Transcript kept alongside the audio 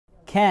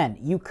Ken,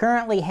 you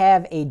currently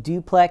have a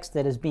duplex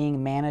that is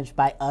being managed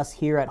by us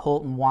here at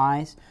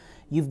Holton-Wise.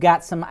 You've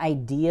got some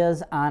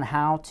ideas on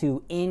how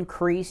to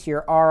increase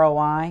your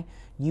ROI.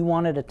 You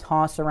wanted to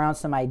toss around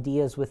some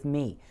ideas with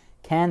me.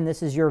 Ken,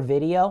 this is your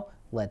video.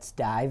 Let's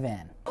dive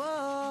in.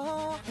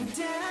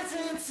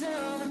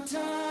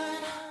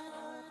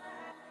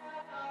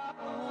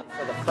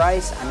 For the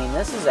price, I mean,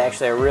 this is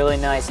actually a really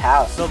nice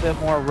house. A little bit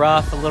more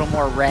rough, a little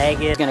more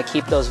ragged. It's gonna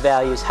keep those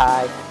values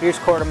high. Here's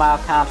quarter-mile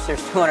comps.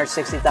 There's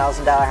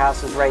 $260,000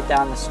 houses right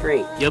down the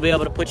street. You'll be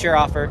able to put your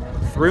offer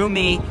through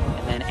me,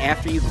 and then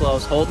after you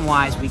close,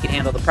 Holton-Wise, we can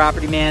handle the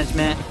property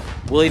management.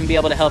 We'll even be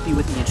able to help you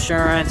with the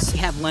insurance. We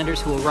have lenders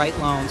who will write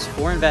loans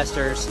for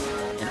investors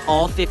in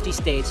all 50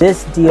 states.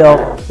 This deal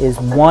is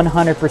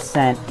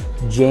 100%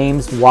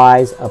 James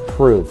Wise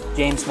approved.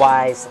 James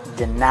Wise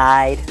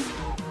denied.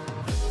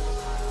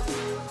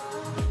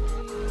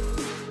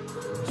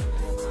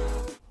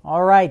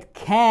 All right,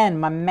 Ken,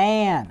 my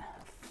man,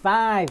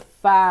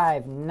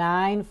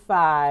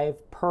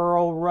 5595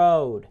 Pearl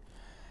Road.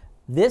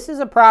 This is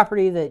a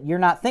property that you're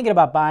not thinking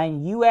about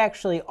buying. You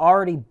actually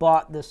already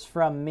bought this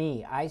from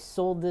me. I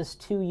sold this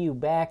to you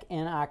back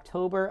in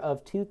October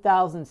of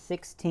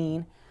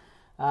 2016.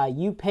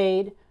 You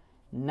paid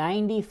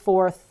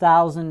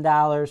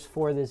 $94,000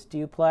 for this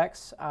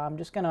duplex. I'm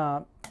just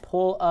gonna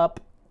pull up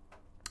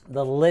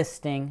the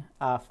listing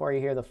for you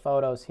here, the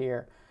photos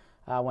here.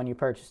 When you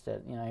purchased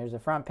it. You know, here's a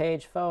front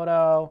page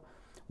photo.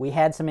 We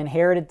had some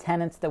inherited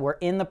tenants that were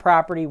in the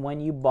property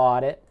when you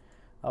bought it.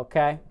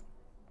 Okay.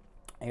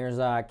 Here's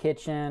a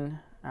kitchen.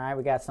 All right,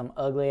 we got some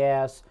ugly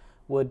ass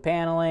wood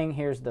paneling.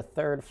 Here's the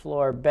third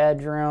floor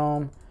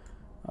bedroom.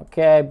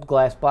 Okay,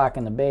 glass block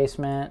in the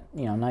basement.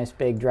 You know, nice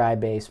big dry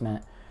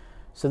basement.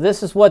 So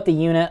this is what the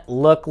unit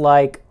looked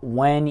like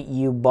when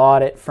you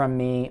bought it from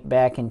me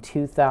back in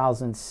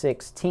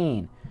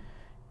 2016.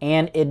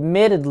 And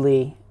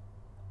admittedly,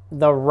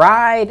 the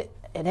ride,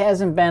 it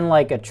hasn't been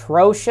like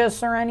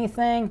atrocious or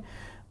anything,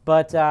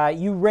 but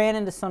you ran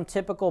into some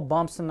typical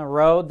bumps in the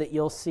road that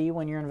you'll see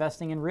when you're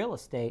investing in real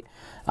estate.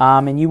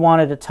 And you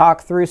wanted to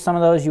talk through some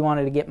of those. You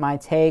wanted to get my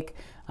take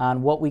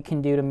on what we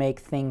can do to make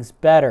things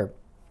better.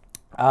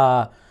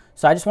 So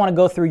I just want to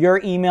go through your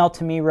email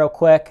to me real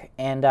quick,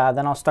 and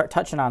then I'll start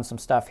touching on some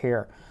stuff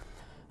here.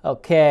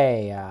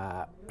 Okay,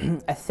 I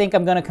think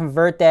I'm going to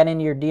convert that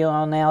into your deal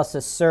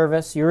analysis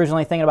service. You were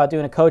originally thinking about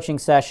doing a coaching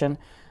session.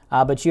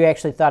 But you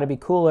actually thought it'd be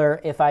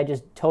cooler if I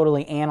just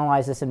totally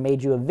analyzed this and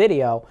made you a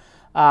video,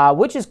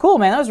 which is cool,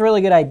 man. That was a really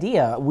good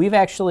idea. We've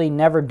actually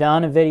never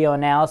done a video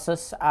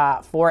analysis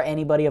for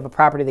anybody of a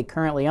property they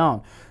currently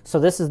own. So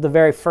this is the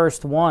very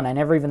first one. I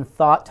never even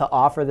thought to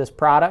offer this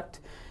product.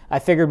 I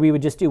figured we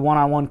would just do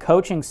one-on-one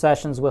coaching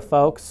sessions with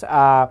folks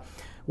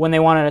when they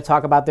wanted to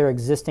talk about their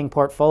existing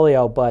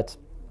portfolio. But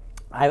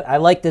I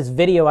like this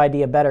video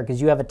idea better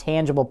because you have a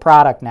tangible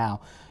product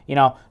now. You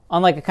know,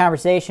 unlike a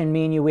conversation,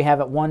 me and you, we have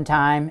it one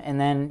time and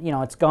then, you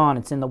know, it's gone.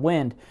 It's in the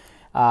wind.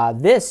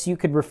 This, you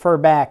could refer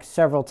back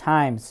several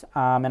times,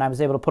 and I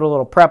was able to put a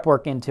little prep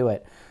work into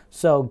it.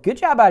 So good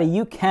job out of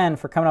you, Ken,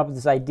 for coming up with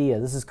this idea.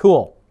 This is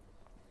cool.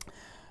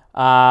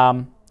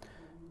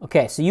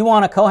 Okay, so you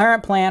want a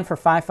coherent plan for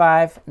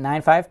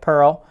 5595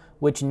 Pearl,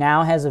 which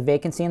now has a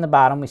vacancy in the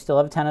bottom. We still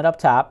have a tenant up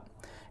top.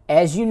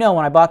 As you know,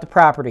 when I bought the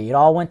property, it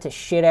all went to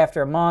shit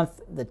after a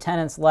month. The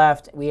tenants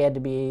left.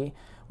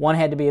 One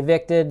had to be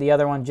evicted, the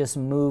other one just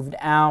moved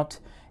out.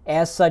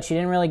 As such, you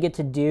didn't really get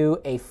to do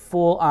a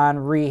full-on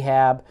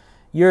rehab.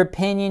 Your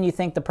opinion, you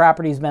think the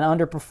property's been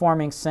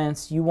underperforming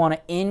since. You want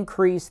to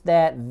increase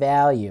that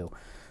value.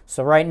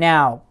 So right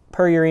now,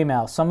 per your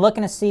email, so I'm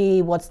looking to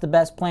see what's the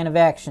best plan of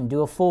action.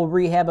 Do a full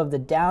rehab of the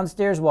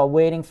downstairs while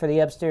waiting for the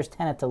upstairs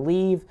tenant to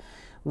leave.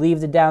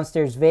 Leave the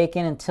downstairs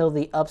vacant until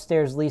the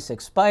upstairs lease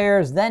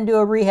expires. Then do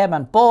a rehab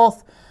on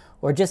both,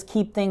 or just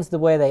keep things the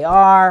way they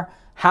are.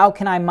 How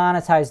can I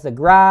monetize the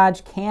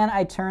garage? Can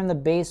I turn the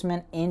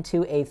basement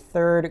into a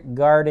third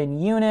garden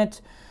unit?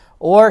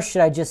 Or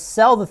should I just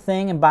sell the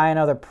thing and buy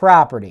another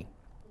property?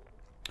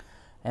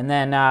 And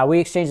then we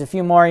exchanged a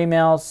few more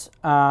emails.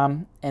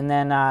 And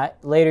then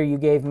later you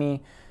gave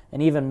me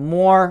an even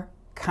more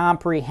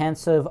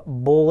comprehensive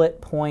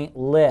bullet point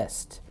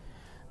list.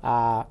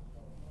 The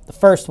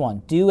first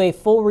one, do a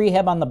full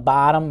rehab on the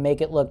bottom,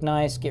 make it look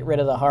nice, get rid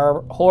of the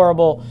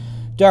horrible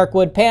dark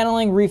wood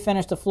paneling,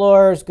 refinish the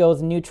floors, go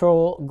with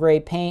neutral gray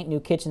paint, new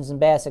kitchens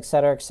and baths,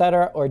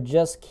 etc., or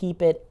just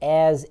keep it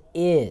as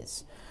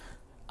is.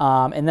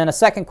 And then a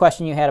second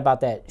question you had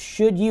about that,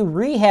 should you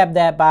rehab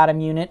that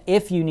bottom unit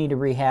if you need to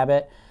rehab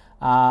it,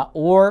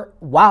 or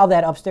while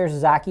that upstairs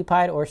is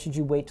occupied, or should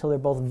you wait till they're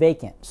both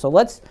vacant? So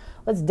let's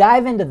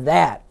dive into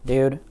that,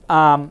 dude.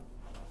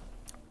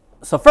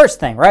 So first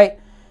thing, right?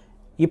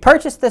 You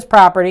purchased this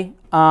property,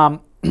 you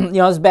know,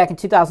 this is back in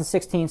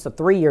 2016, so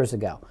 3 years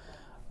ago.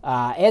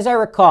 As I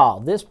recall,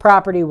 this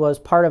property was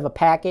part of a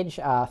package,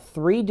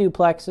 3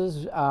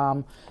 duplexes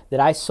that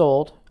I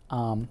sold.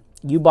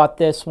 You bought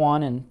this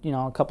one, and you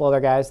know, a couple other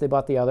guys, they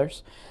bought the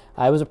others.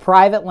 It was a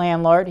private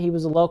landlord. He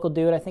was a local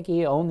dude. I think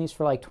he owned these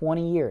for like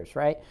 20 years,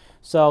 right?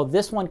 So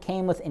this one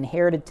came with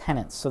inherited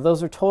tenants. So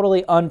those are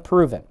totally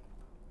unproven.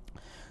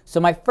 So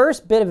my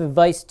first bit of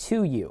advice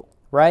to you,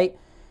 right,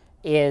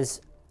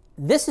 is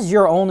this is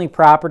your only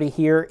property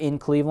here in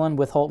Cleveland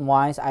with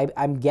HoltonWise.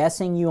 I'm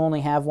guessing you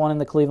only have one in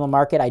the Cleveland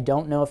market. I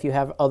don't know if you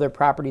have other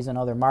properties in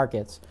other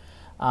markets.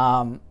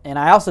 And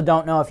I also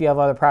don't know if you have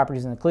other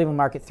properties in the Cleveland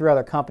market through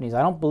other companies.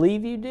 I don't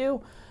believe you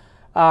do.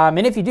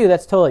 And if you do,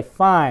 that's totally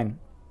fine.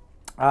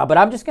 But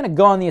I'm just going to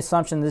go on the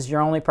assumption this is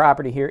your only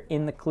property here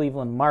in the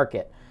Cleveland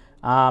market.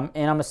 And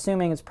I'm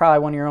assuming it's probably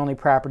one of your only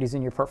properties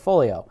in your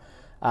portfolio.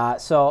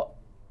 So,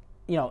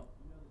 you know,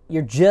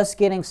 you're just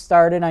getting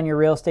started on your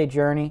real estate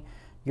journey.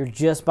 You're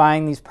just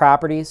buying these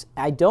properties.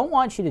 I don't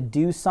want you to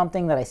do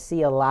something that I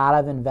see a lot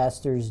of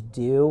investors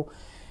do,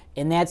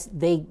 and that's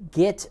they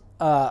get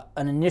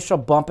an initial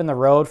bump in the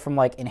road from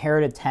like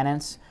inherited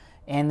tenants,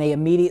 and they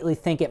immediately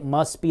think it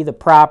must be the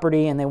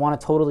property, and they want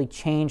to totally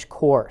change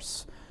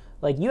course.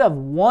 Like, you have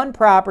one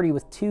property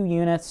with 2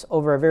 units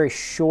over a very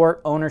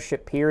short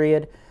ownership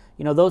period.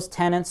 You know, those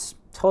tenants,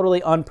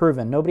 totally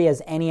unproven. Nobody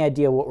has any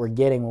idea what we're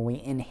getting when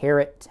we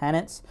inherit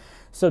tenants.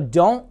 So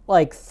don't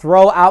like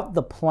throw out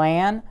the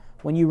plan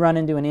when you run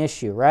into an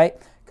issue, right?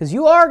 Because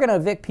you are going to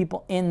evict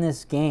people in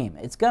this game.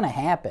 It's going to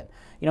happen.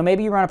 You know,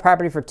 maybe you run a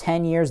property for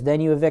 10 years, then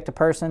you evict a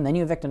person, then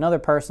you evict another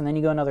person, then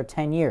you go another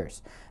 10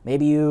 years.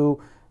 Maybe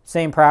you,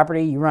 same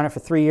property, you run it for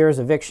 3 years,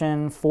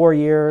 eviction, 4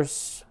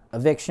 years,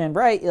 eviction,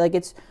 right? Like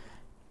it's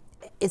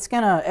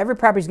going to, every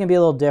property is going to be a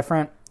little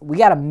different. We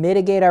got to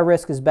mitigate our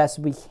risk as best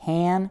we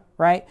can,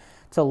 right?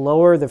 To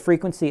lower the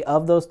frequency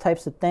of those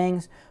types of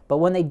things. But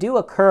when they do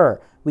occur,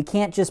 we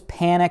can't just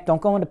panic.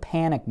 Don't go into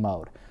panic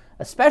mode,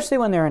 especially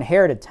when they're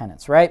inherited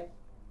tenants, right?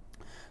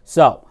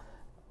 So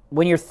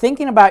when you're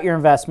thinking about your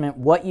investment,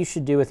 what you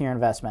should do with your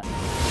investment.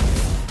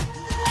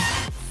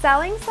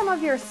 Selling some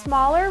of your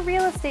smaller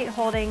real estate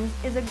holdings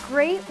is a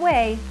great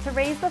way to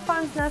raise the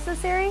funds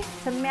necessary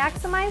to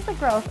maximize the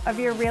growth of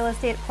your real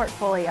estate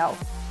portfolio.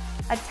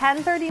 A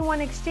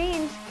 1031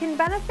 exchange can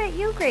benefit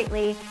you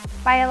greatly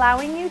by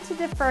allowing you to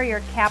defer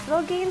your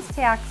capital gains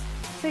tax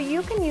so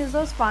you can use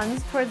those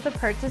funds towards the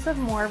purchase of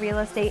more real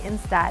estate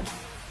instead.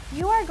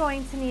 You are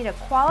going to need a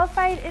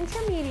qualified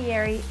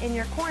intermediary in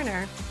your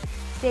corner.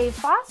 Dave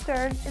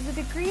Foster is a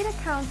degreed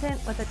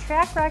accountant with a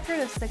track record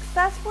of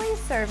successfully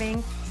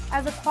serving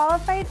as a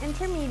qualified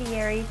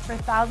intermediary for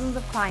thousands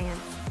of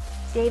clients.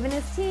 Dave and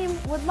his team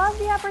would love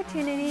the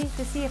opportunity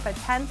to see if a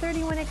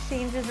 1031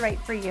 exchange is right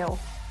for you.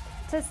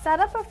 To set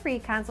up a free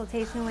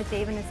consultation with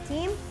Dave and his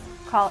team,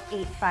 call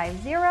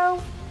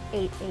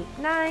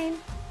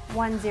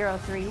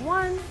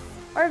 850-889-1031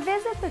 or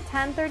visit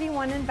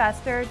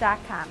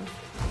the1031investor.com.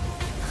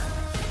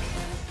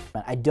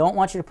 I don't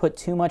want you to put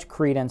too much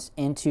credence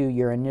into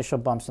your initial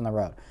bumps in the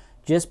road.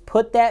 Just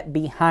put that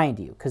behind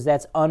you because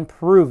that's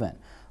unproven.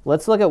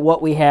 Let's look at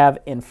what we have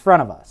in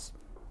front of us.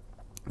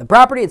 The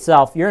property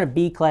itself, you're in a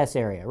B-class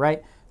area,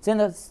 right? It's in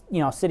the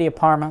city of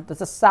Parma.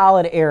 That's a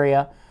solid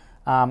area.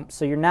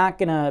 So you're not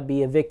going to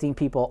be evicting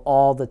people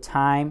all the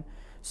time.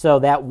 So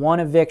that one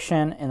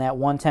eviction and that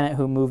one tenant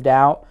who moved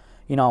out,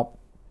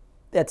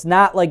 that's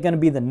not like going to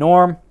be the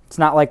norm. It's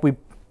not like we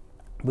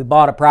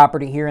bought a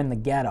property here in the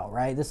ghetto,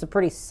 right? This is a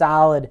pretty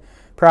solid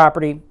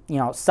property,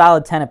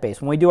 solid tenant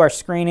base. When we do our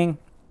screening,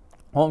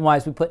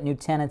 HoltonWise, we put new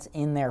tenants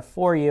in there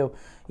for you.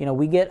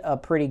 We get a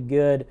pretty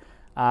good,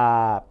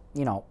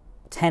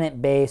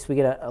 tenant base. We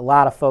get a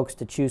lot of folks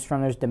to choose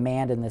from. There's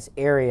demand in this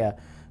area.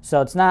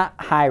 So it's not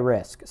high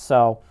risk.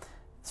 So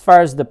as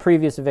far as the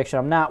previous eviction,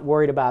 I'm not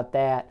worried about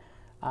that.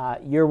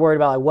 You're worried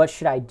about like, what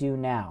should I do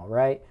now,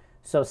 right?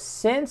 So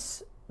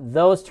since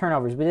those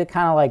turnovers, we did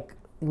kind of like,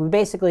 we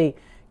basically,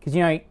 because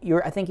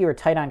I think you were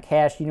tight on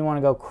cash. You didn't want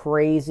to go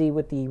crazy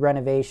with the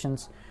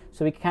renovations.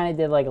 So we kind of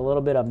did like a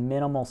little bit of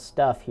minimal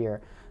stuff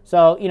here.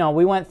 So,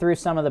 we went through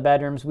some of the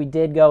bedrooms. We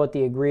did go with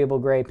the Agreeable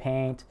gray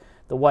paint,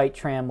 the white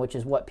trim, which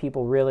is what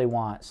people really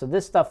want. So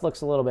this stuff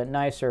looks a little bit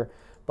nicer.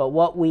 But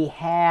what we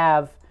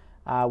have,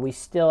 we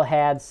still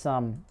had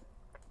some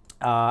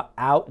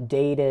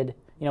outdated,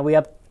 we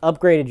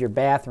upgraded your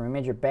bathroom. We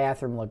made your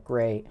bathroom look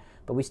great.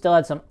 But we still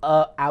had some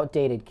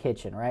outdated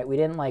kitchen, right? We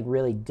didn't like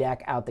really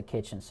deck out the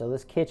kitchen. So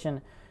this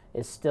kitchen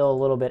is still a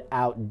little bit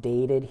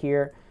outdated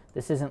here.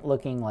 This isn't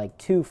looking like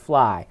too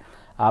fly.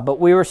 But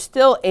we were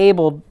still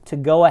able to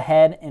go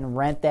ahead and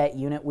rent that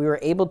unit. We were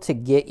able to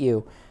get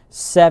you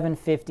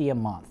 $750 a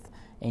month.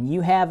 And you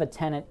have a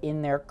tenant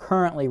in there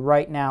currently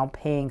right now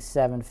paying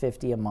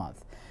 $750 a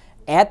month.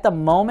 At the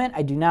moment,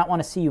 I do not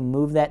want to see you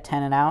move that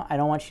tenant out. I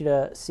don't want you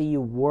to see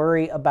you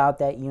worry about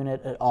that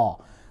unit at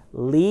all.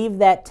 Leave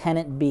that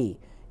tenant be.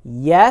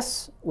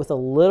 Yes, with a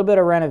little bit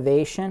of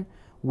renovation,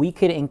 we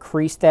could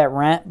increase that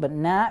rent, but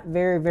not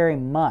very, very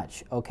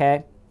much,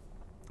 okay?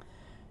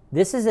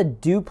 This is a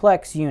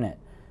duplex unit.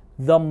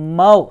 The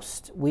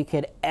most we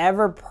could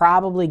ever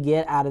probably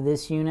get out of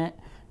this unit,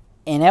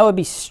 and that would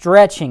be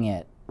stretching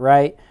it,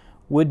 right,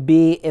 would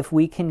be if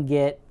we can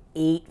get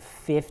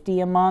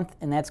 $850 a month,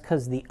 and that's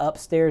because the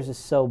upstairs is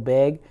so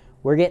big.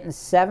 We're getting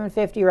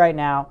 $750 right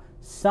now.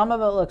 Some of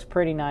it looks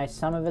pretty nice.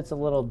 Some of it's a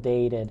little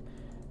dated.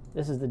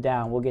 This is the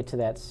down. We'll get to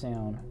that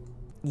soon.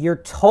 Your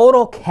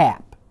total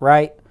cap,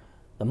 right?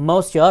 The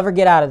most you'll ever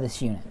get out of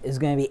this unit is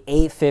going to be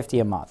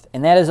 $850 a month.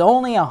 And that is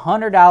only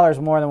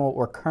 $100 more than what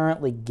we're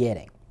currently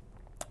getting.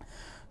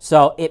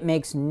 So it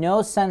makes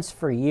no sense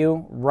for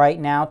you right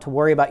now to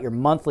worry about your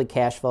monthly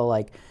cash flow.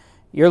 Like,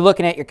 you're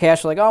looking at your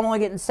cash flow like, oh, I'm only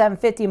getting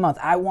 $750 a month.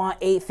 I want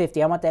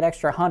 $850. I want that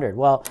extra $100.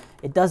 Well,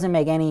 it doesn't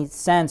make any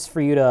sense for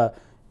you to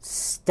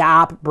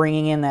stop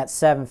bringing in that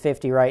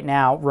 $750 right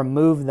now,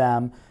 remove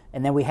them,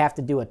 and then we have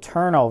to do a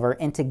turnover.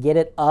 And to get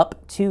it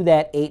up to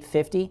that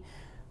 $850,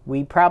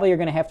 we probably are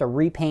going to have to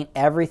repaint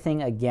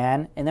everything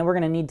again, and then we're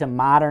going to need to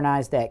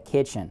modernize that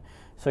kitchen.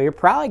 So you're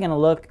probably going to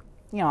look,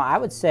 I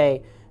would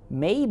say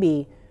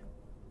maybe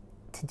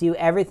to do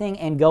everything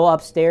and go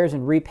upstairs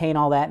and repaint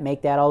all that,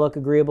 make that all look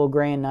agreeable,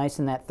 gray, and nice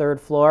in that third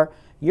floor,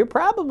 you're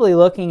probably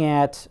looking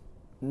at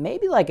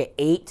maybe like an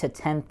 $8,000 to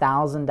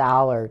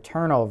 $10,000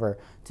 turnover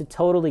to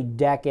totally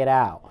deck it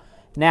out.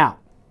 Now,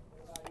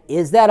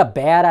 is that a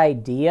bad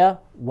idea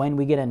when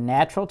we get a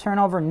natural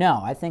turnover?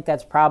 No, I think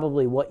that's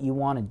probably what you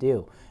want to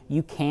do.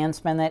 You can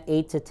spend that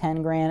 $8,000 to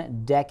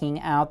 $10,000 decking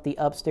out the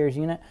upstairs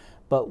unit,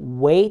 but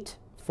wait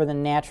for the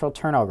natural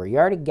turnover. You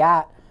already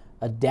got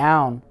a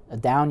down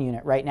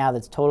unit right now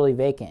that's totally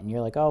vacant, and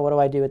you're like, oh, what do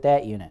I do with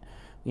that unit?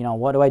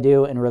 What do I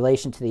do in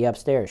relation to the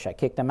upstairs? Should I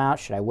kick them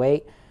out? Should I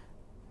wait?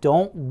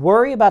 Don't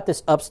worry about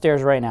this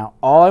upstairs right now.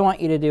 All I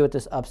want you to do with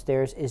this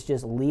upstairs is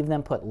just leave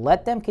them put.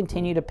 Let them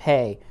continue to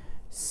pay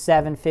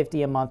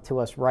 $750 a month to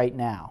us right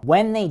now.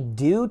 When they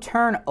do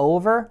turn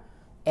over,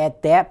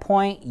 at that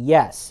point,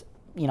 yes,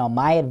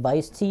 my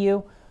advice to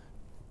you,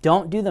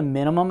 don't do the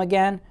minimum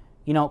again.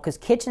 Because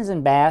kitchens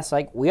and baths,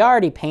 like, we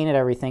already painted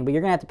everything, but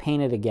you're going to have to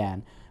paint it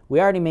again. We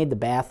already made the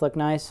bath look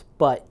nice,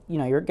 but,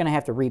 you're going to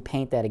have to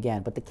repaint that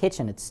again. But the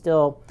kitchen, it's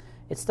still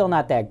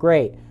not that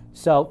great.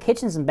 So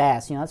kitchens and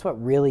baths, that's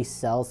what really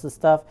sells the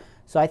stuff.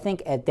 So I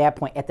think at that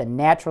point, at the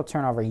natural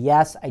turnover,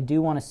 yes, I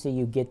do want to see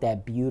you get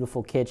that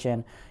beautiful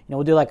kitchen.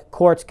 We'll do like a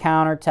quartz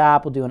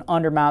countertop. We'll do an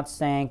undermount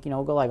sink.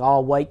 We'll go like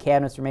all white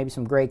cabinets or maybe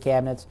some gray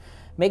cabinets.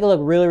 Make it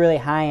look really, really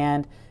high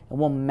end. And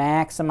we'll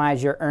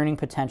maximize your earning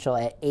potential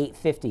at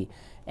 $850.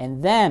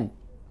 And then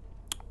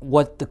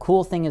what the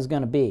cool thing is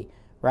going to be,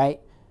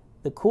 right?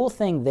 The cool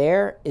thing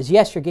there is,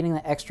 yes, you're getting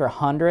the extra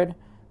 $100,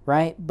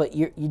 right? But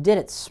you did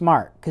it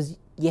smart, because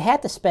you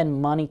had to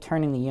spend money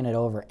turning the unit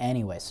over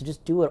anyway. So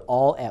just do it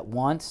all at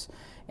once.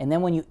 And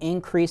then when you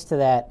increase to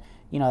that,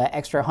 that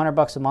extra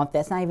 $100 a month,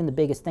 that's not even the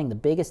biggest thing. The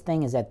biggest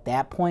thing is at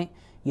that point,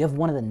 you have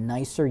one of the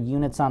nicer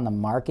units on the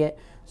market.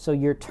 So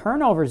your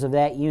turnovers of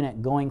that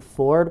unit going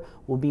forward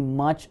will be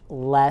much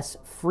less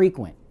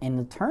frequent. And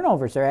the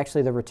turnovers are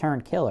actually the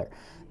return killer.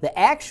 The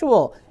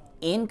actual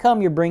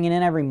income you're bringing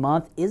in every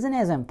month isn't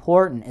as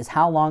important as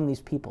how long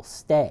these people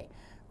stay,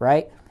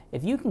 right?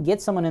 If you can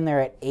get someone in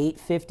there at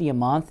 $850 a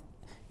month,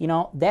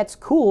 that's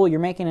cool. You're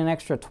making an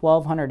extra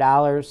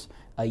 $1,200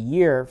 a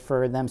year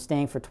for them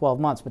staying for 12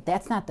 months. But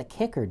that's not the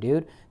kicker,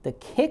 dude. The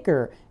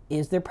kicker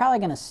is they're probably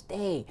going to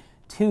stay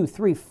 2,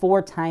 3,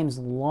 4 times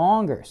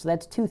longer. So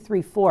that's 2,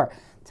 3, 4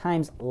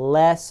 times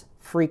less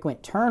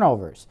frequent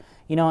turnovers.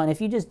 And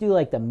if you just do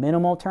like the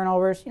minimal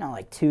turnovers,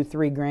 like 2,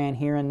 3 grand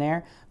here and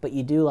there, but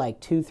you do like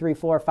 2, 3,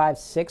 4, 5,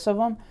 6 of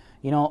them,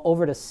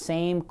 over the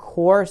same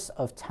course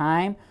of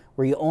time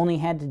where you only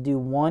had to do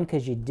one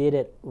because you did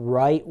it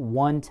right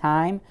one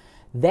time,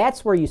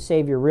 that's where you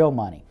save your real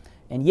money.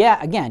 And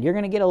yeah, again, you're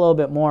going to get a little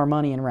bit more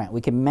money in rent.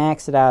 We can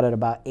max it out at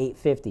about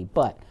 $850,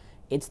 but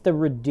it's the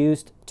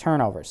reduced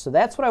turnovers. So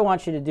that's what I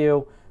want you to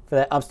do for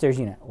that upstairs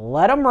unit.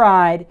 Let them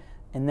ride,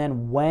 and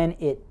then when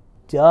it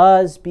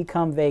does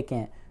become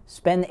vacant,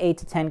 spend the $8,000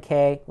 to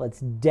 $10K. Let's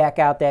deck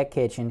out that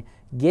kitchen,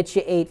 get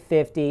you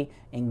 $850,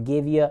 and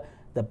give you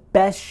the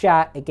best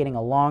shot at getting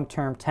a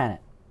long-term tenant.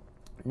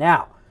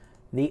 Now,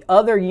 the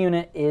other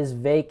unit is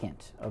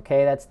vacant,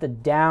 okay? That's the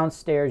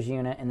downstairs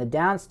unit. And the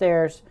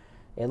downstairs,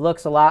 it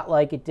looks a lot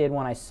like it did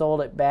when I sold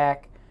it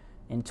back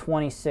in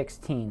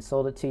 2016.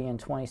 Sold it to you in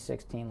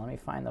 2016. Let me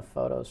find the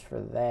photos for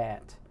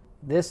that.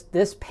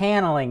 This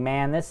paneling,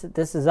 man, this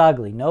is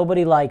ugly.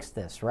 Nobody likes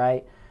this,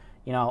 right?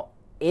 We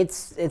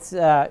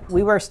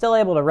were still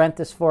able to rent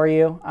this for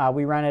you.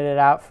 We rented it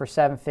out for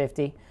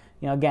 $750.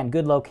 Again,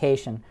 good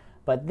location.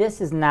 But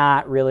this is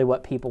not really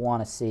what people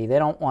want to see. They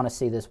don't want to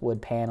see this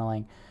wood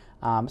paneling.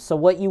 So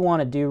what you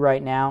want to do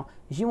right now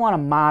is you want to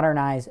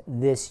modernize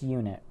this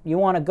unit. You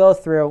want to go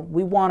through,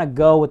 we want to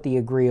go with the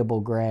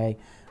agreeable gray.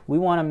 We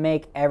want to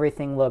make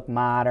everything look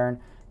modern.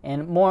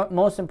 And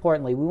most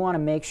importantly, we want to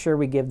make sure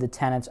we give the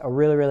tenants a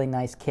really, really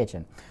nice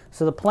kitchen.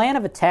 So the plan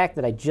of attack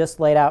that I just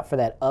laid out for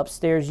that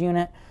upstairs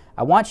unit,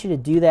 I want you to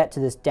do that to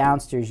this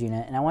downstairs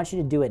unit, and I want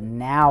you to do it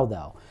now,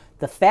 though.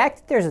 The fact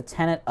that there's a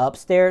tenant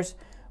upstairs,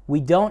 we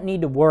don't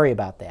need to worry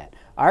about that.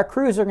 Our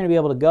crews are going to be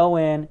able to go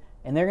in,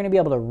 and they're going to be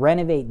able to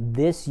renovate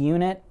this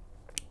unit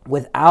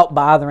without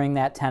bothering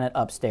that tenant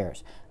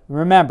upstairs.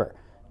 Remember,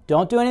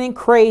 don't do anything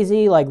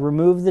crazy like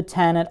remove the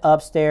tenant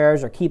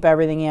upstairs or keep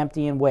everything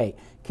empty and wait.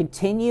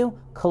 Continue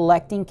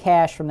collecting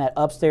cash from that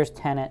upstairs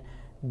tenant.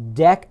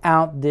 Deck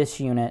out this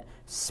unit.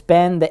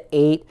 Spend the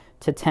 $8,000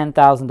 to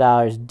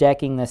 $10,000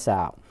 decking this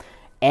out.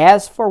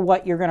 As for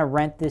what you're going to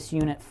rent this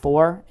unit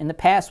for, in the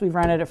past we've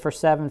rented it for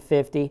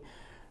 $750.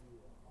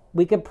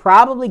 We could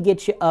probably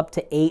get you up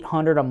to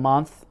 $800 a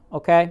month,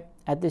 okay,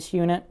 at this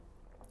unit,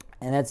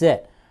 and that's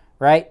it,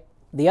 right?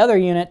 The other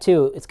unit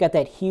too, it's got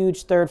that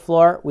huge third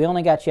floor. We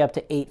only got you up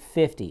to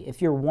 $850.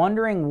 If you're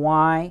wondering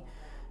why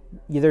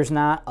there's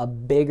not a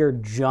bigger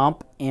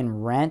jump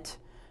in rent,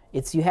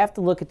 it's you have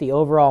to look at the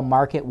overall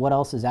market, what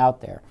else is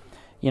out there.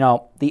 You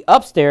know, the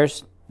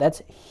upstairs,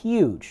 that's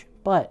huge,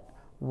 but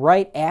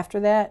right after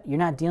that, you're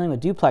not dealing with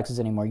duplexes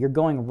anymore. You're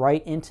going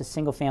right into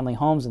single-family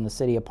homes in the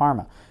city of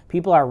Parma.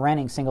 People are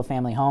renting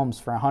single-family homes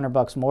for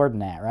 $100 more than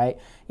that, right?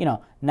 You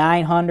know,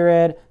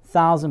 $900,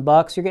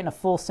 $1,000. You're getting a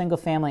full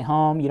single-family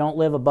home. You don't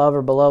live above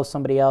or below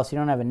somebody else. You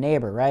don't have a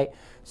neighbor, right?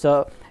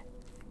 So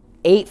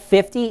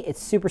 $850,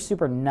 it's super,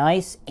 super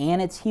nice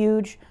and it's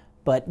huge.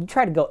 But you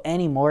try to go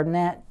any more than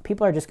that,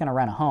 people are just going to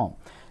rent a home.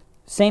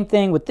 Same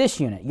thing with this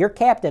unit. You're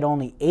capped at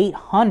only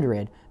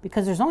 $800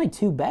 because there's only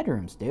 2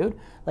 bedrooms, dude.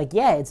 Like,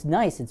 yeah, it's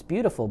nice, it's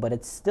beautiful, but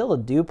it's still a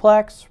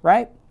duplex,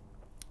 right?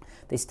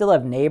 They still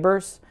have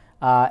neighbors,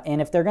 and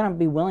if they're going to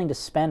be willing to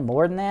spend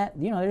more than that,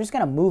 you know, they're just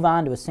going to move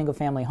on to a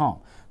single-family home.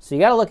 So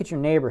you got to look at your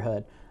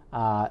neighborhood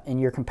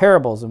and your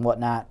comparables and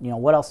whatnot. You know,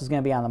 what else is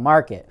going to be on the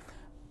market?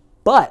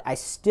 But I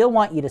still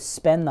want you to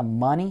spend the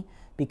money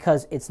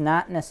because it's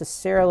not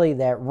necessarily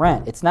that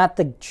rent. It's not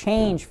the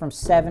change from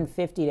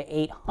 $750 to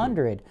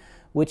 $800,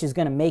 which is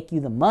going to make you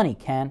the money,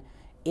 Ken.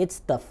 It's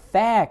the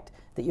fact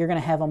that you're going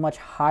to have a much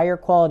higher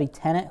quality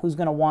tenant who's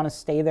going to want to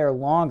stay there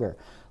longer.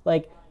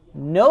 Like,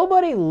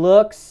 nobody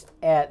looks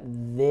at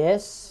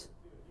this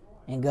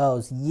and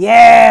goes,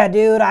 yeah,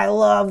 dude, I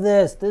love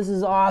this. This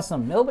is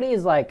awesome. Nobody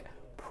is, like,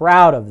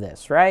 proud of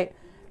this, right?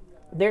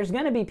 There's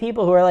going to be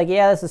people who are like,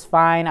 yeah, this is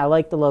fine. I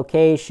like the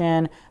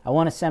location. I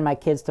want to send my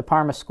kids to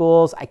Parma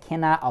schools. I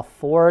cannot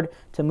afford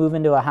to move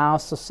into a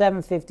house, so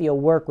 $750 will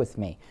work with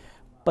me.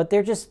 But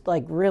they're just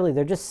like, really,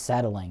 they're just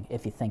settling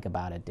if you think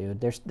about it, dude.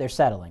 They're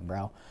settling,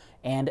 bro.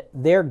 And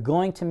they're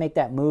going to make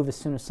that move as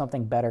soon as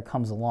something better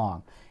comes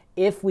along.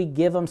 If we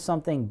give them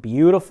something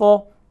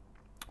beautiful,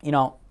 you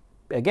know,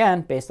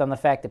 again, based on the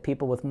fact that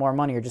people with more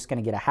money are just going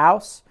to get a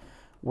house,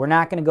 we're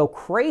not going to go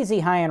crazy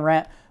high in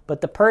rent,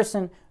 but the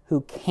person who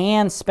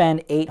can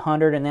spend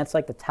 $800 and that's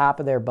like the top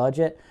of their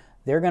budget,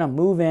 they're going to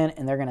move in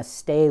and they're going to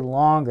stay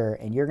longer,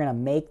 and you're going to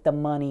make the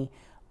money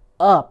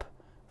up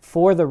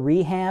for the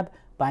rehab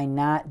by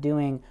not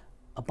doing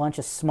a bunch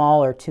of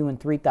smaller $2,000 and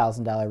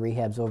 $3,000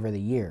 rehabs over the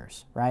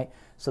years, right?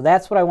 So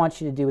that's what I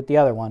want you to do with the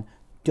other one.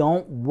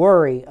 Don't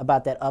worry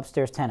about that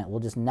upstairs tenant. We'll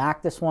just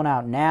knock this one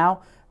out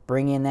now,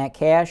 bring in that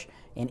cash,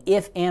 and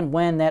if and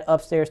when that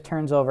upstairs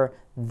turns over,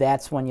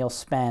 that's when you'll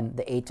spend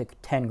the $8,000 to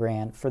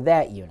 $10,000 for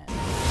that unit.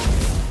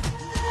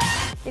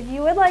 If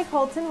you would like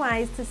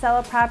HoltonWise to sell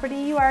a property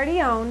you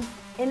already own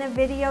in a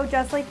video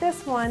just like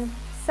this one,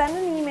 send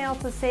an email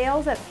to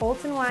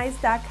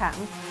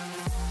sales@HoltonWise.com.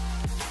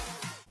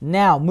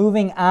 Now,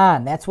 moving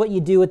on, that's what you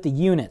do with the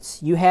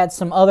units. You had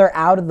some other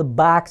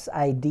out-of-the-box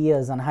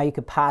ideas on how you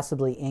could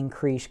possibly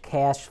increase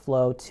cash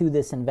flow to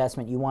this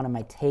investment. You wanted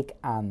my take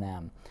on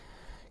them.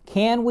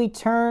 Can we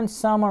turn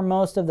some or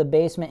most of the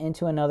basement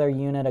into another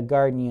unit, a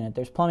garden unit?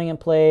 There's plumbing in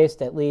place,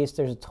 at least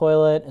there's a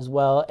toilet as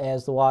well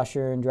as the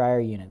washer and dryer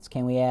units.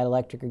 Can we add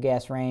electric or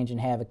gas range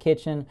and have a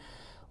kitchen?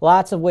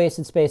 Lots of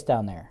wasted space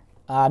down there.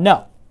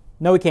 No,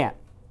 we can't.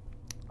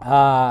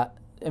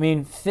 I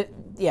mean,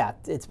 yeah,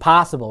 it's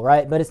possible,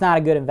 right? But it's not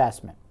a good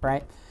investment,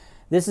 right?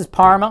 This is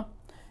Parma.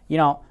 You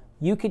know,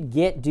 you could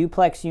get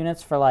duplex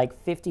units for like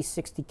 50,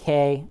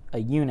 60K a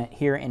unit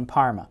here in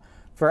Parma.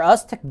 For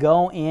us to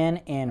go in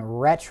and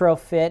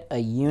retrofit a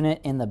unit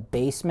in the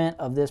basement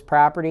of this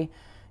property,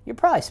 you're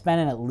probably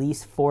spending at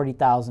least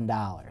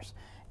 $40,000.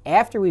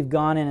 After we've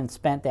gone in and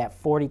spent that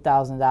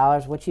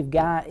 $40,000, what you've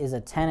got is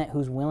a tenant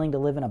who's willing to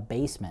live in a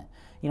basement.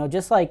 You know,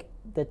 just like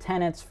the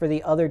tenants for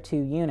the other 2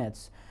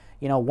 units,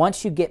 you know,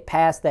 once you get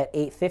past that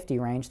 $850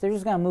 range, they're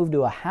just going to move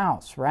to a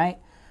house, right?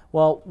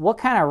 Well, what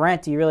kind of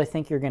rent do you really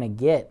think you're going to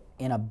get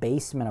in a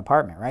basement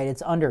apartment, right?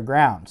 It's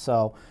underground.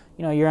 So,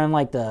 you know, you're in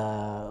like the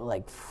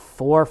 $400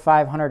 or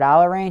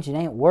 $500 range. It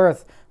ain't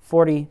worth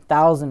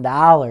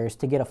 $40,000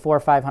 to get a $400 or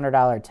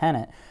 $500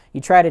 tenant.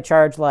 You try to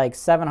charge like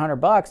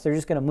 $700, they're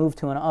just going to move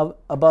to an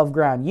above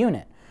ground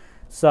unit.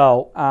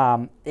 So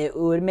it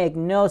would make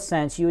no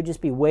sense. You would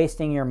just be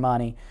wasting your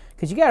money,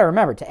 because you got to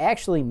remember, to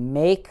actually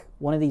make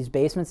one of these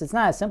basements, it's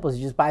not as simple as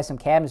you just buy some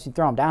cabinets and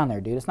throw them down there,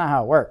 dude. It's not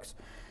how it works.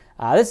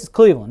 This is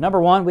Cleveland.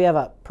 Number one, we have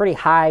a pretty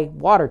high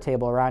water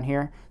table around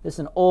here. This is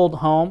an old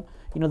home.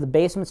 You know, the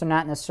basements are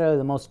not necessarily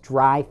the most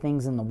dry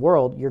things in the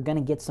world. You're going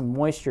to get some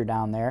moisture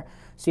down there.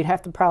 So you'd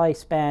have to probably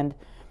spend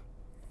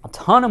a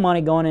ton of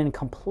money going in and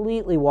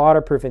completely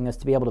waterproofing this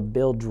to be able to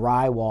build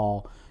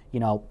drywall,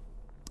 you know,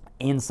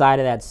 inside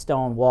of that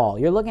stone wall.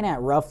 You're looking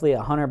at roughly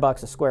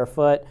 $100 a square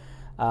foot,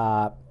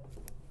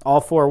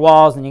 all 4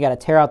 walls, and you got to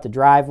tear out the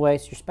driveway,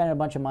 so you're spending a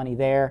bunch of money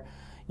there.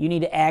 You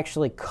need to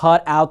actually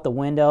cut out the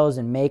windows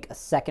and make a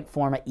second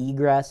form of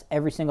egress.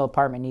 Every single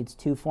apartment needs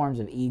 2 forms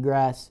of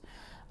egress.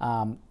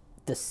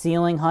 The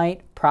ceiling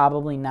height,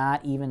 probably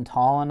not even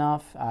tall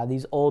enough.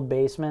 These old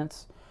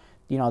basements,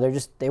 you know,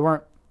 they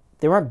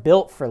weren't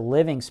built for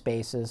living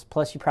spaces.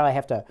 Plus, you probably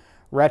have to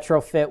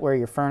retrofit where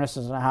your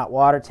furnaces and hot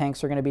water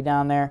tanks are going to be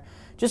down there.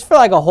 Just for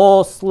like a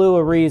whole slew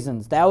of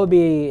reasons. That would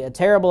be a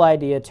terrible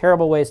idea,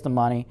 terrible waste of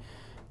money.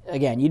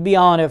 Again, you'd be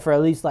on it for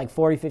at least like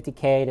 40,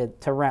 50K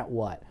to rent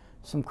what?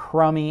 Some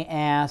crummy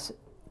ass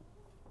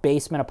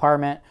basement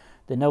apartment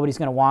that nobody's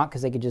going to want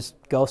because they could just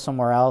go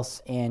somewhere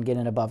else and get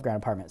an above ground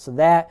apartment. So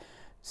that,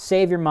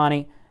 save your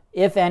money.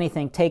 If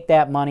anything, take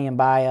that money and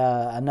buy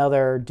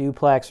another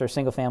duplex or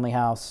single family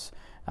house.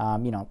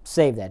 You know,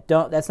 save that.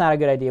 That's not a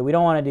good idea. We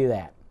don't want to do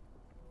that.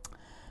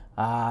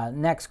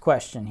 Next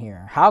question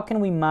here. How can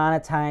we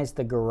monetize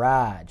the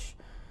garage?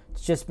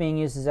 It's just being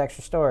used as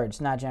extra storage.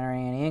 It's not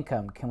generating any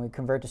income. Can we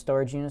convert to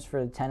storage units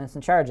for the tenants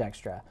and charge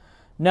extra?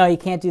 No, you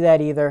can't do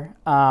that either.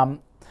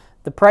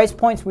 The price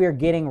points we are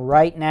getting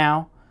right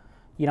now,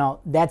 you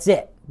know, that's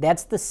it.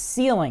 That's the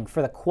ceiling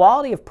for the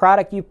quality of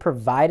product you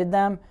provided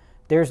them.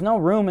 There's no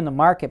room in the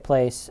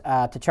marketplace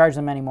to charge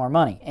them any more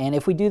money. And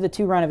if we do the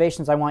 2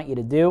 renovations I want you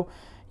to do,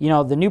 you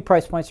know, the new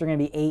price points are going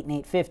to be $8,000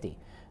 and $850.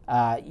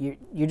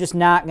 You're just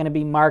not going to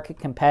be market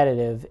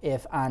competitive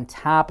if on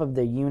top of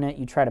the unit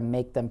you try to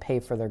make them pay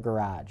for their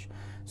garage.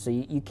 So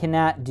you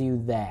cannot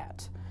do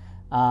that.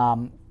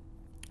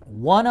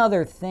 One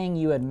other thing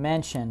you had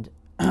mentioned,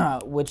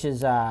 which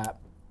is a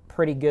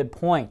pretty good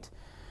point,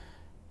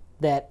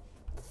 that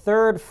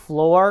 3rd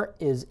floor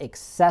is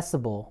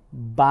accessible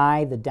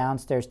by the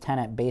downstairs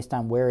tenant based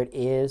on where it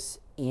is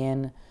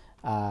in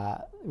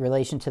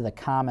relation to the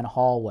common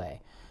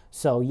hallway.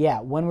 So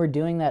yeah, when we're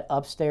doing that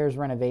upstairs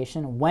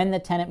renovation, when the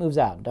tenant moves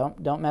out,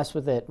 don't mess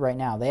with it right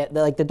now. They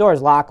like the door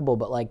is lockable,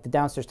 but like the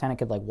downstairs tenant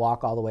could like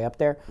walk all the way up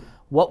there.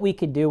 What we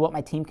could do, what my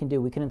team can do,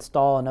 we can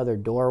install another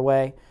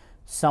doorway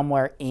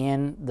somewhere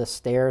in the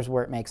stairs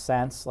where it makes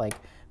sense. Like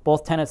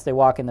both tenants, they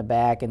walk in the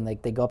back and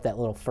they go up that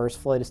little first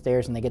flight of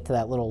stairs and they get to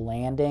that little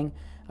landing.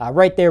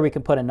 Right there, we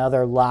can put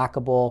another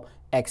lockable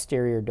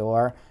exterior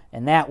door,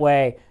 and that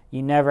way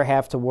you never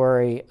have to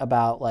worry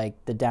about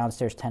like the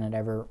downstairs tenant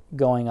ever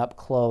going up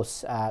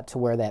close to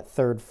where that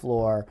 3rd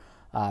floor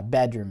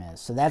bedroom is.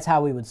 So that's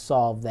how we would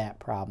solve that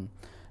problem.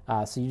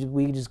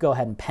 We could just go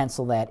ahead and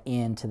pencil that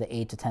into the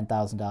 $8,000 to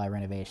 $10,000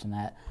 renovation.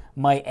 That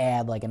might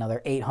add like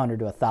another $800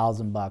 to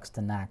 $1,000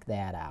 to knock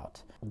that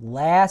out.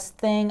 Last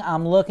thing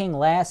I'm looking,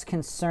 last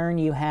concern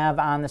you have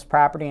on this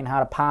property and how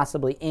to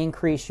possibly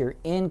increase your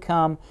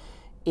income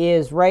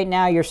is right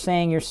now you're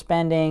saying you're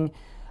spending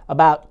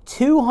about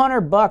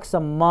 $200 a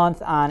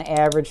month on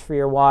average for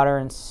your water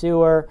and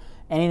sewer.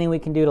 Anything we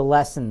can do to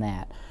lessen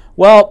that?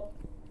 Well,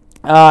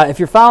 if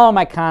you're following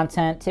my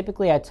content,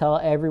 typically I tell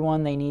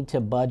everyone they need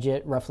to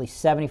budget roughly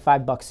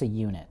 $75 a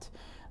unit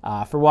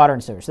for water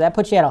and sewer. So that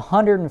puts you at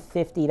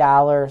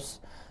 $150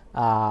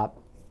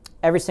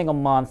 every single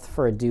month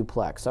for a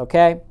duplex,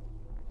 okay?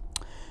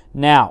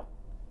 Now,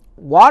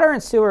 water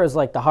and sewer is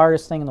like the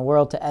hardest thing in the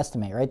world to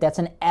estimate, right? That's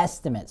an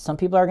estimate. Some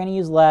people are going to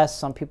use less,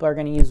 some people are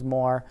going to use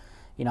more.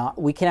 You know,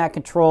 we cannot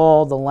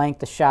control the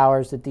length of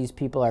showers that these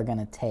people are going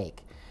to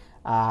take.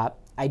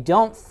 I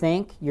don't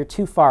think you're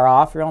too far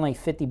off. You're only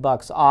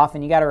 $50 off,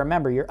 and you got to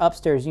remember your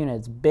upstairs unit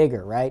is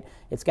bigger, right?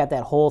 It's got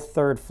that whole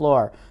 3rd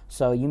floor,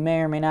 so you may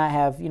or may not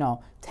have, you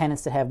know,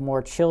 tenants that have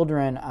more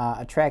children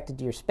attracted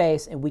to your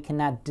space, and we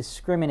cannot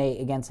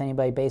discriminate against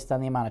anybody based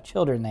on the amount of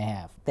children they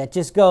have. That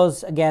just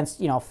goes against,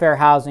 you know, fair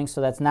housing,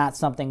 so that's not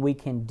something we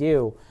can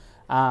do.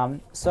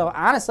 So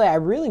honestly, I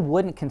really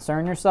wouldn't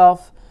concern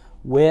yourself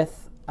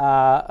with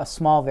a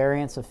small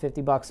variance of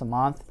 $50 a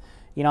month.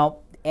 You know,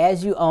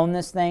 as you own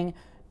this thing,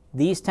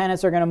 these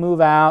tenants are going to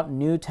move out,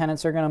 new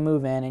tenants are going to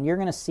move in, and you're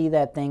going to see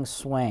that thing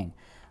swing.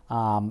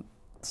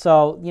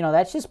 So, you know,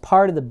 that's just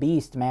part of the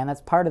beast, man. That's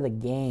part of the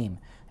game.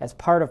 That's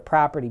part of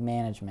property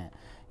management.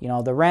 You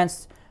know, the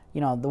rents,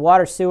 you know, the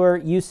water sewer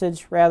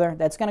usage, rather,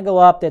 that's going to go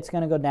up, that's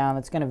going to go down,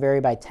 that's going to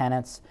vary by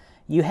tenants.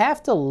 You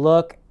have to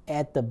look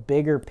at the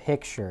bigger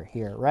picture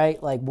here,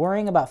 right? Like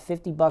worrying about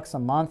 $50 a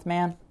month,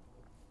 man.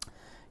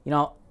 You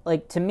know,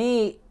 like to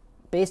me,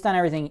 based on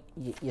everything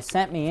you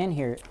sent me in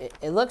here,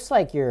 it looks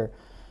like you're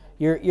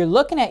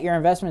looking at your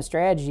investment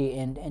strategy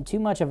in too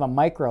much of a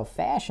micro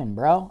fashion,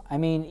 bro. I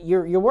mean,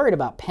 you're worried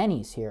about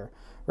pennies here,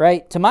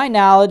 right? To my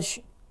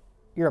knowledge,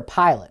 you're a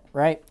pilot,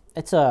 right?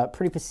 It's a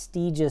pretty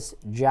prestigious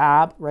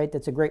job, right?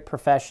 That's a great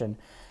profession.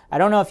 I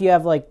don't know if you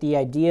have like the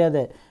idea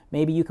that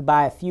maybe you could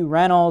buy a few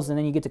rentals and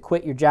then you get to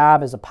quit your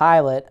job as a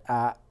pilot.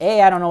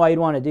 A, I don't know why you'd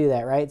want to do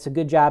that, right? It's a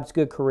good job, it's a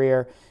good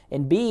career.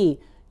 And B,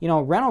 you know,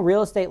 rental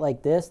real estate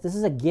like this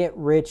is a get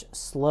rich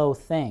slow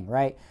thing,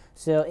 right?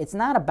 So it's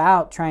not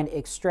about trying to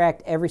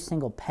extract every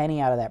single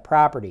penny out of that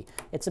property.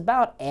 It's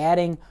about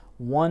adding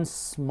one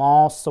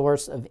small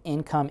source of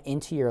income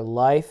into your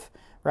life,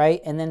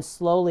 right? And then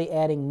slowly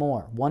adding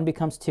more. 1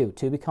 becomes 2,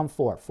 2 become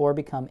 4, 4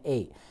 become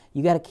 8.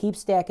 You got to keep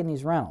stacking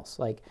these rentals.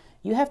 Like,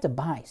 you have to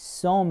buy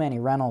so many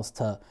rentals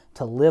to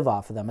live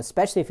off of them,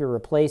 especially if you're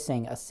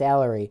replacing a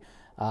salary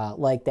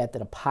like that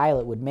a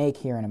pilot would make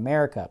here in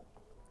America.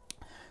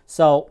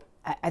 So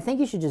I think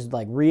you should just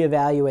like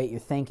reevaluate your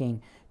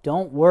thinking.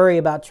 Don't worry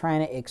about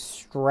trying to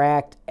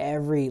extract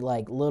every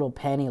like little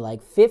penny.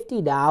 Like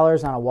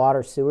 $50 on a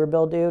water sewer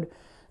bill, dude,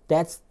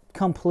 that's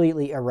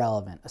completely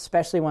irrelevant,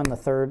 especially when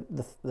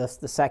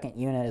the second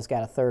unit has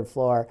got a 3rd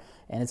floor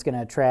and it's going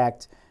to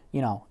attract,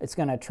 it's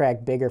going to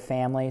attract bigger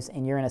families.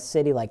 And you're in a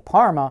city like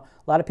Parma.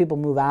 A lot of people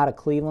move out of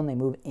Cleveland. They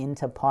move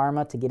into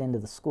Parma to get into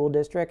the school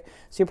district.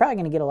 So you're probably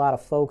going to get a lot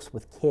of folks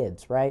with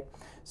kids, right?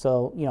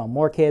 So,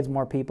 more kids,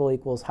 more people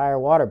equals higher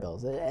water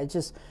bills. It's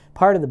just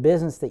part of the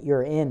business that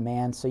you're in,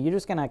 man. So you're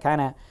just going to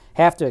kind of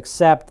have to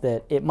accept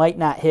that it might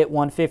not hit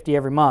 150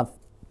 every month.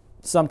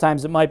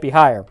 Sometimes it might be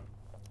higher.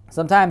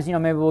 Sometimes,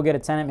 maybe we'll get a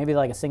tenant, maybe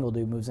like a single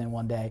dude moves in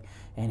one day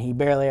and he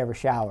barely ever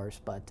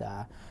showers. But,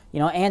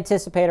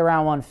 anticipate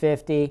around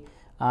 150.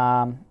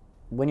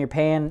 When you're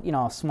paying,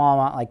 a small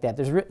amount like that,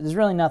 there's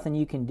really nothing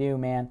you can do,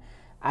 man.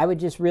 I would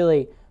just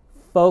really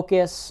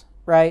focus,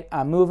 right,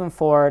 on moving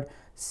forward,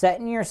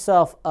 setting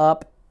yourself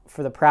up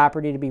for the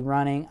property to be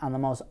running on the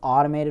most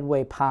automated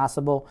way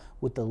possible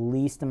with the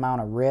least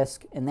amount of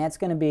risk. And that's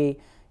going to be,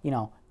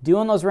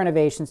 doing those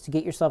renovations to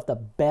get yourself the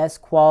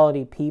best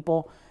quality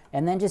people.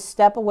 And then just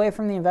step away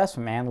from the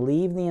investment, man.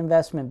 Leave the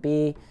investment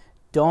be.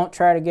 Don't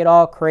try to get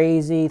all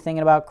crazy,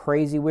 thinking about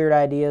crazy weird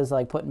ideas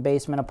like putting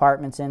basement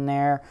apartments in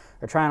there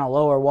or trying to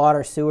lower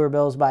water sewer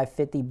bills by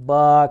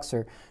 $50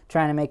 or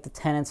trying to make the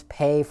tenants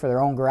pay for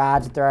their own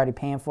garage that they're already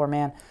paying for,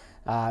 man.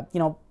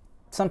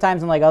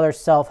 Sometimes in like other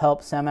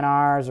self-help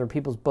seminars or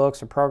people's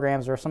books or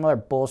programs or some other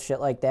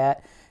bullshit like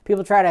that,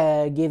 people try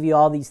to give you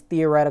all these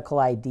theoretical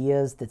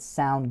ideas that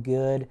sound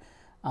good.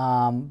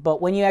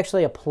 But when you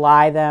actually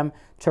apply them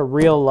to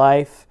real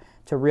life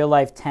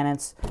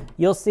tenants,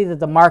 you'll see that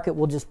the market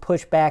will just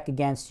push back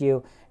against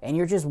you, and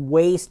you're just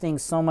wasting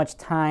so much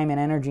time and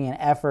energy and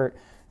effort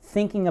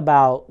thinking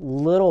about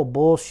little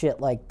bullshit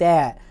like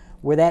that,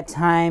 where that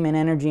time and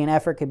energy and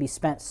effort could be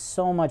spent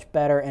so much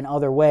better in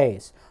other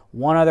ways.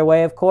 One other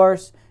way, of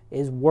course,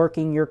 is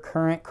working your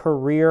current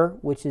career,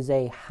 which is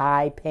a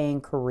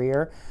high-paying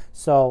career.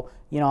 So,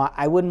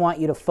 I wouldn't want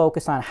you to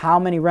focus on how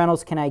many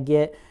rentals can I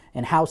get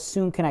and how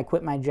soon can I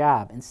quit my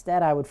job.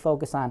 Instead, I would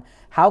focus on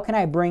how can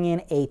I bring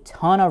in a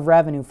ton of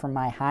revenue from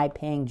my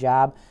high-paying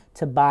job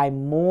to buy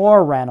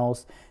more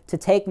rentals, to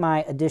take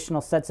my additional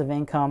sets of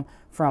income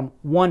from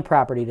 1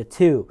 property to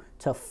 2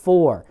 to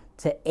 4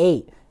 to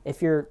 8.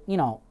 If you're,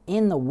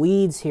 in the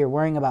weeds here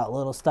worrying about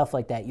little stuff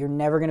like that, you're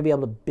never going to be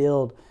able to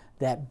build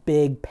that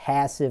big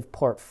passive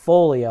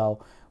portfolio,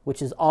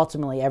 which is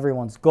ultimately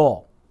everyone's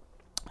goal.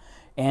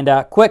 And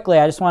quickly,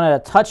 I just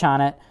wanted to touch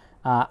on it.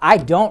 I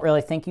don't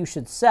really think you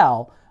should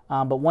sell,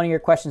 but one of your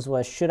questions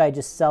was, should I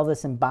just sell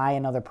this and buy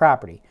another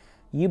property?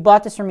 You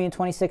bought this from me in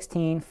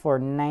 2016 for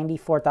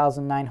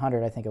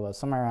 $94,900, I think it was,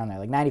 somewhere around there,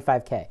 like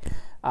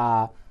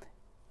 $95K.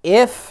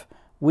 If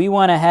we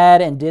went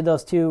ahead and did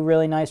those 2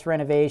 really nice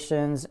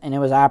renovations and it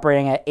was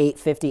operating at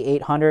 $850,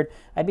 $800,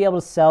 I'd be able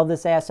to sell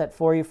this asset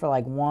for you for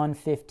like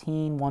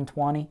 $115,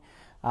 $120.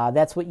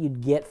 That's what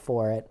you'd get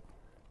for it.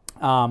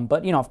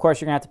 But, of course,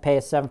 you're going to have to pay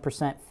a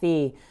 7%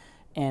 fee,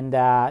 and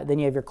then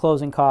you have your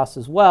closing costs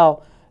as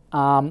well,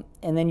 and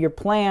then your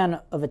plan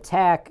of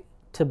attack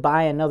to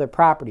buy another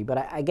property. But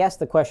I guess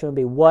the question would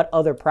be, what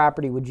other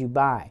property would you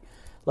buy?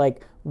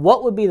 Like,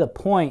 what would be the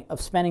point of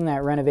spending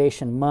that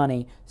renovation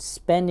money,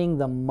 spending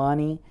the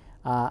money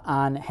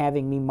on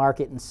having me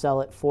market and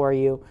sell it for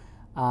you,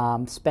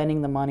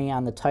 spending the money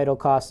on the title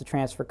cost, the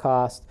transfer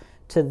cost,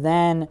 to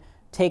then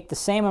take the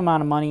same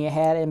amount of money you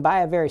had and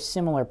buy a very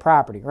similar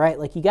property, right?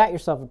 Like, you got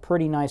yourself a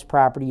pretty nice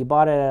property. You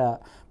bought it at a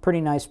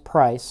pretty nice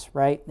price,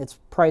 right? It's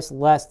priced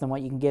less than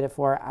what you can get it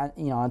for,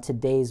 on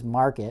today's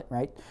market,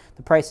 right?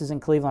 The prices in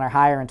Cleveland are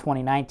higher in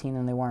 2019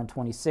 than they were in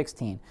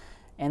 2016.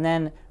 And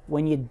then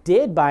when you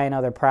did buy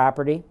another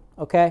property,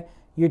 okay,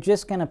 you're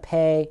just going to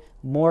pay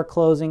more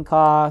closing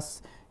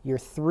costs. You're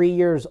 3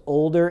 years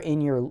older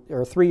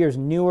or 3 years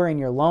newer in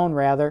your loan,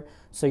 rather,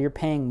 so you're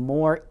paying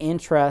more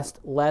interest,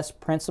 less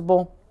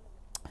principal.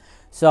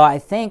 So I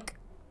think,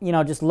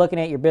 just looking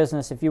at your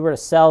business, if you were to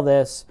sell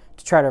this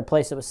to try to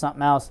replace it with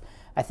something else,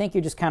 I think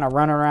you're just kind of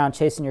running around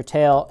chasing your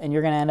tail, and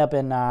you're going to end up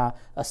in a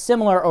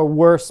similar or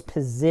worse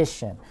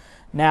position.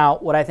 Now,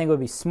 what I think would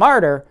be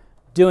smarter,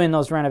 doing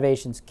those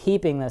renovations,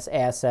 keeping this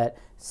asset,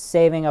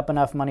 saving up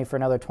enough money for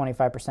another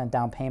 25%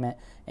 down payment,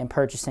 and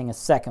purchasing a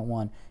second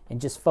one, and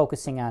just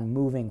focusing on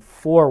moving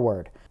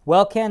forward.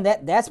 Well, Ken,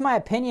 that's my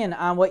opinion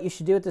on what you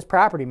should do with this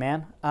property,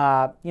 man.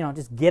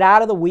 Just get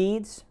out of the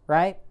weeds,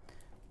 right?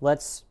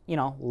 Let's,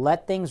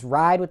 let things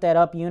ride with that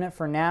up unit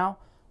for now.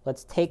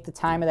 Let's take the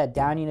time of that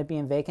down unit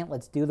being vacant.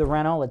 Let's do the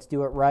rental. Let's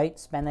do it right.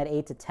 Spend that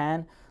 8 to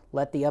 10.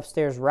 Let the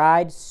upstairs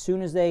ride. As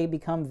soon as they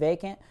become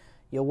vacant,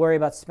 you'll worry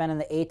about spending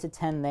the 8 to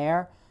 10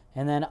 there.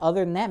 And then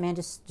other than that, man,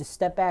 just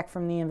step back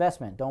from the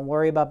investment. Don't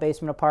worry about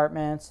basement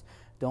apartments.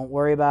 Don't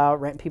worry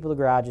about renting people the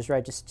garages,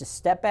 right? Just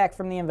step back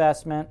from the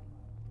investment.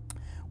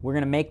 We're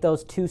going to make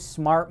those 2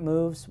 smart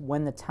moves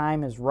when the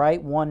time is right.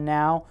 One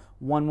now,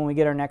 one when we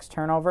get our next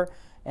turnover.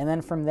 And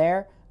then from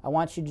there, I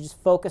want you to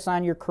just focus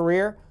on your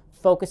career,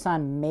 focus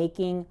on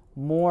making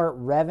more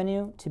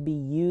revenue to be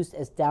used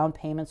as down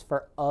payments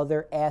for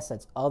other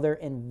assets, other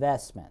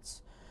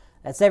investments.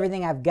 That's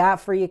everything I've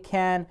got for you,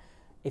 Ken.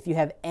 If you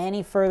have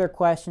any further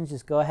questions,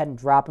 just go ahead and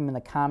drop them in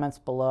the comments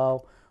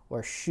below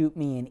or shoot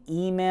me an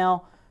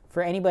email.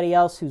 For anybody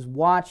else who's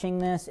watching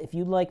this, if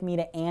you'd like me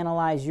to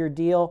analyze your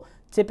deal,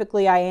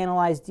 typically I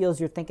analyze deals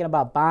you're thinking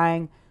about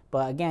buying,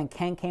 but again,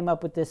 Ken came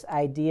up with this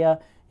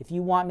idea. If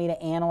you want me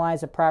to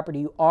analyze a property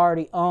you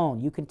already own,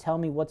 you can tell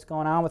me what's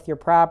going on with your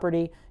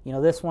property. You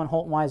know, this one,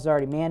 HoltonWise is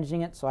already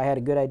managing it, so I had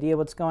a good idea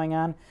what's going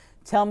on.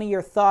 Tell me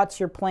your thoughts,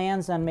 your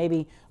plans on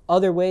maybe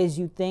other ways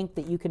you think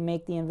that you can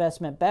make the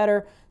investment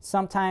better.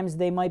 Sometimes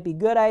they might be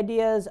good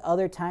ideas.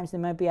 Other times they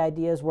might be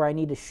ideas where I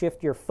need to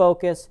shift your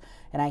focus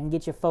and I can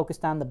get you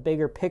focused on the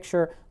bigger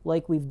picture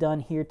like we've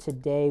done here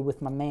today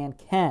with my man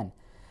Ken.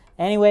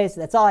 Anyways,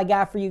 that's all I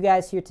got for you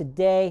guys here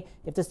today.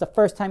 If this is the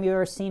first time you've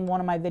ever seen one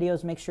of my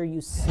videos, make sure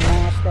you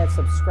smash that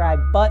subscribe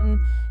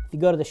button. If you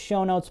go to the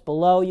show notes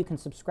below, you can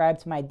subscribe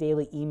to my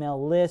daily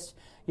email list.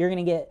 You're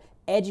going to get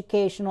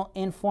educational,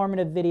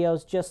 informative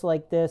videos just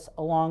like this,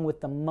 along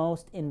with the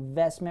most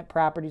investment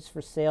properties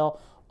for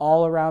sale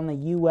all around the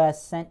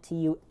U.S. sent to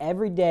you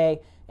every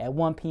day at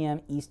 1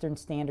 p.m. Eastern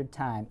Standard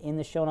Time. In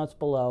the show notes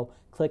below,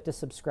 click to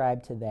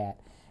subscribe to that.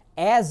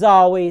 As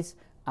always,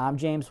 I'm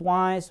James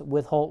Wise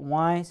with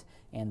HoltonWise,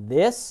 and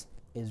this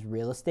is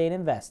Real Estate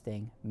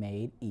Investing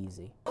Made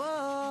Easy.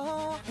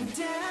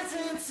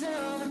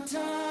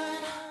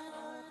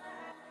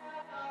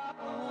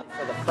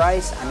 For the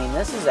price, I mean,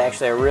 this is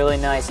actually a really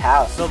nice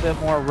house. A little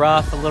bit more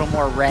rough, a little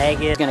more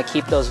ragged. It's going to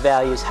keep those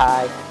values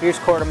high. Here's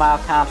quarter-mile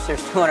comps.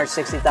 There's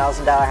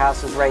 $260,000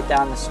 houses right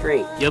down the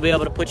street. You'll be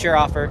able to put your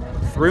offer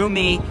through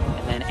me,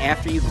 and then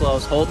after you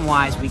close,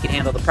 HoltonWise, we can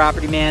handle the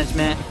property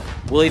management.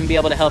 We'll even be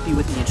able to help you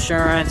with the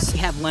insurance. We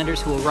have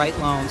lenders who will write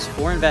loans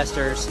for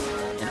investors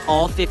in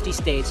all 50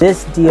 states.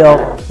 This deal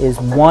is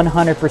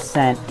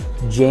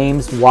 100%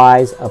 James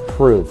Wise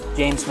approved.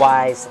 James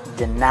Wise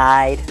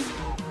denied.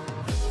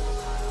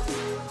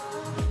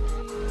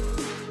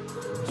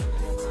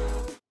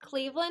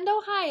 Cleveland,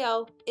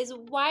 Ohio is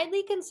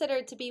widely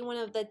considered to be one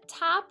of the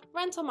top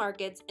rental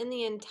markets in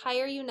the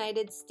entire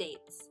United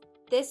States.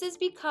 This is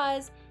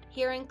because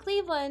here in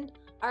Cleveland,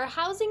 our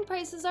housing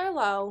prices are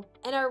low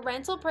and our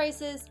rental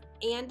prices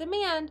and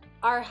demand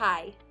are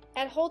high.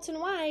 At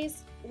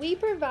HoltonWise, we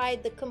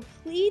provide the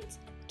complete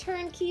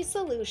turnkey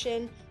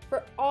solution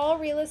for all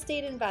real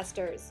estate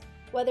investors,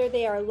 whether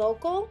they are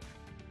local,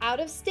 out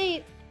of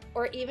state,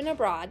 or even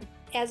abroad.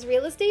 As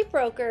real estate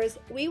brokers,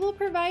 we will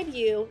provide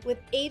you with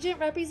agent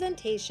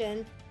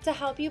representation to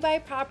help you buy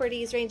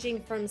properties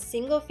ranging from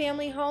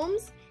single-family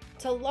homes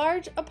to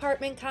large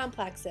apartment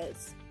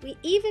complexes. We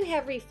even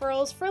have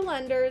referrals for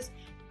lenders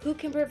who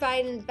can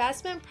provide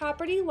investment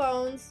property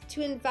loans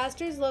to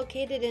investors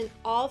located in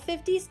all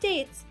 50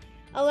 states,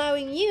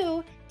 allowing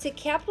you to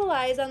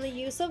capitalize on the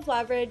use of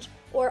leverage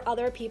or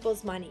other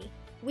people's money.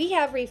 We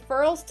have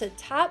referrals to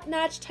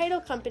top-notch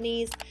title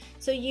companies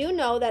so you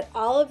know that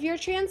all of your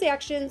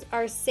transactions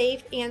are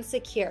safe and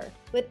secure,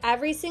 with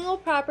every single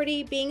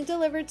property being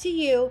delivered to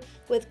you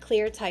with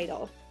clear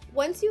title.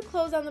 Once you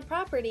close on the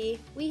property,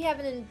 we have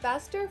an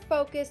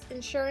investor-focused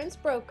insurance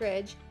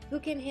brokerage who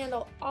can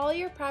handle all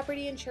your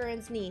property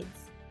insurance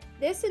needs.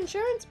 This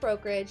insurance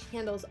brokerage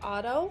handles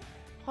auto,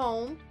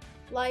 home,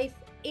 life,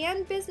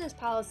 and business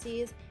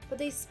policies, but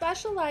they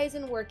specialize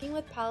in working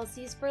with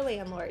policies for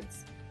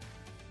landlords.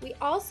 We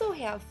also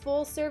have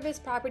full-service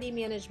property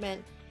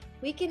management.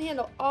 We can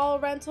handle all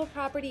rental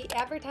property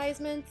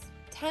advertisements,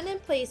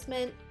 tenant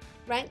placement,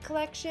 rent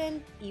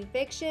collection,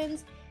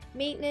 evictions,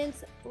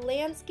 maintenance,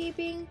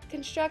 landscaping,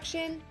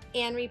 construction,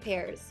 and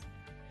repairs.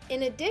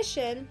 In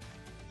addition,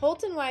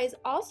 HoltonWise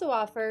also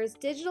offers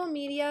digital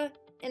media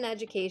and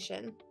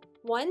education.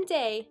 One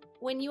day,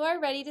 when you are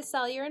ready to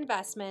sell your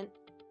investment,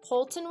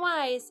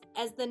 HoltonWise,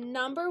 as the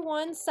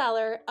 #1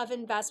 seller of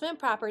investment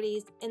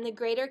properties in the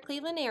greater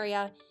Cleveland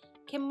area,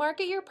 can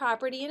market your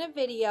property in a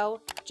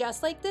video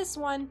just like this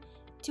one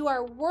to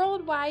our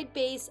worldwide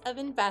base of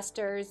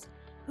investors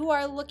who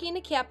are looking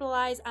to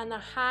capitalize on the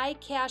high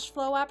cash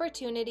flow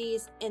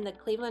opportunities in the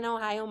Cleveland,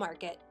 Ohio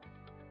market.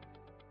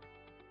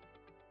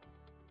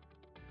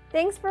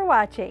 Thanks for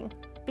watching.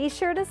 Be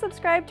sure to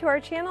subscribe to our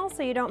channel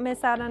so you don't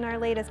miss out on our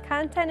latest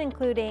content,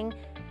 including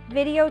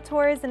video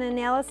tours and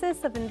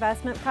analysis of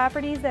investment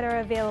properties that are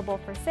available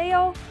for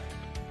sale,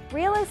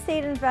 real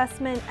estate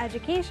investment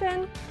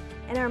education,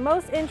 and our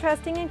most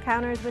interesting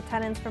encounters with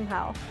tenants from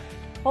hell.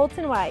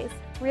 HoltonWise,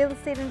 real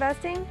estate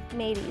investing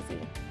made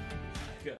easy.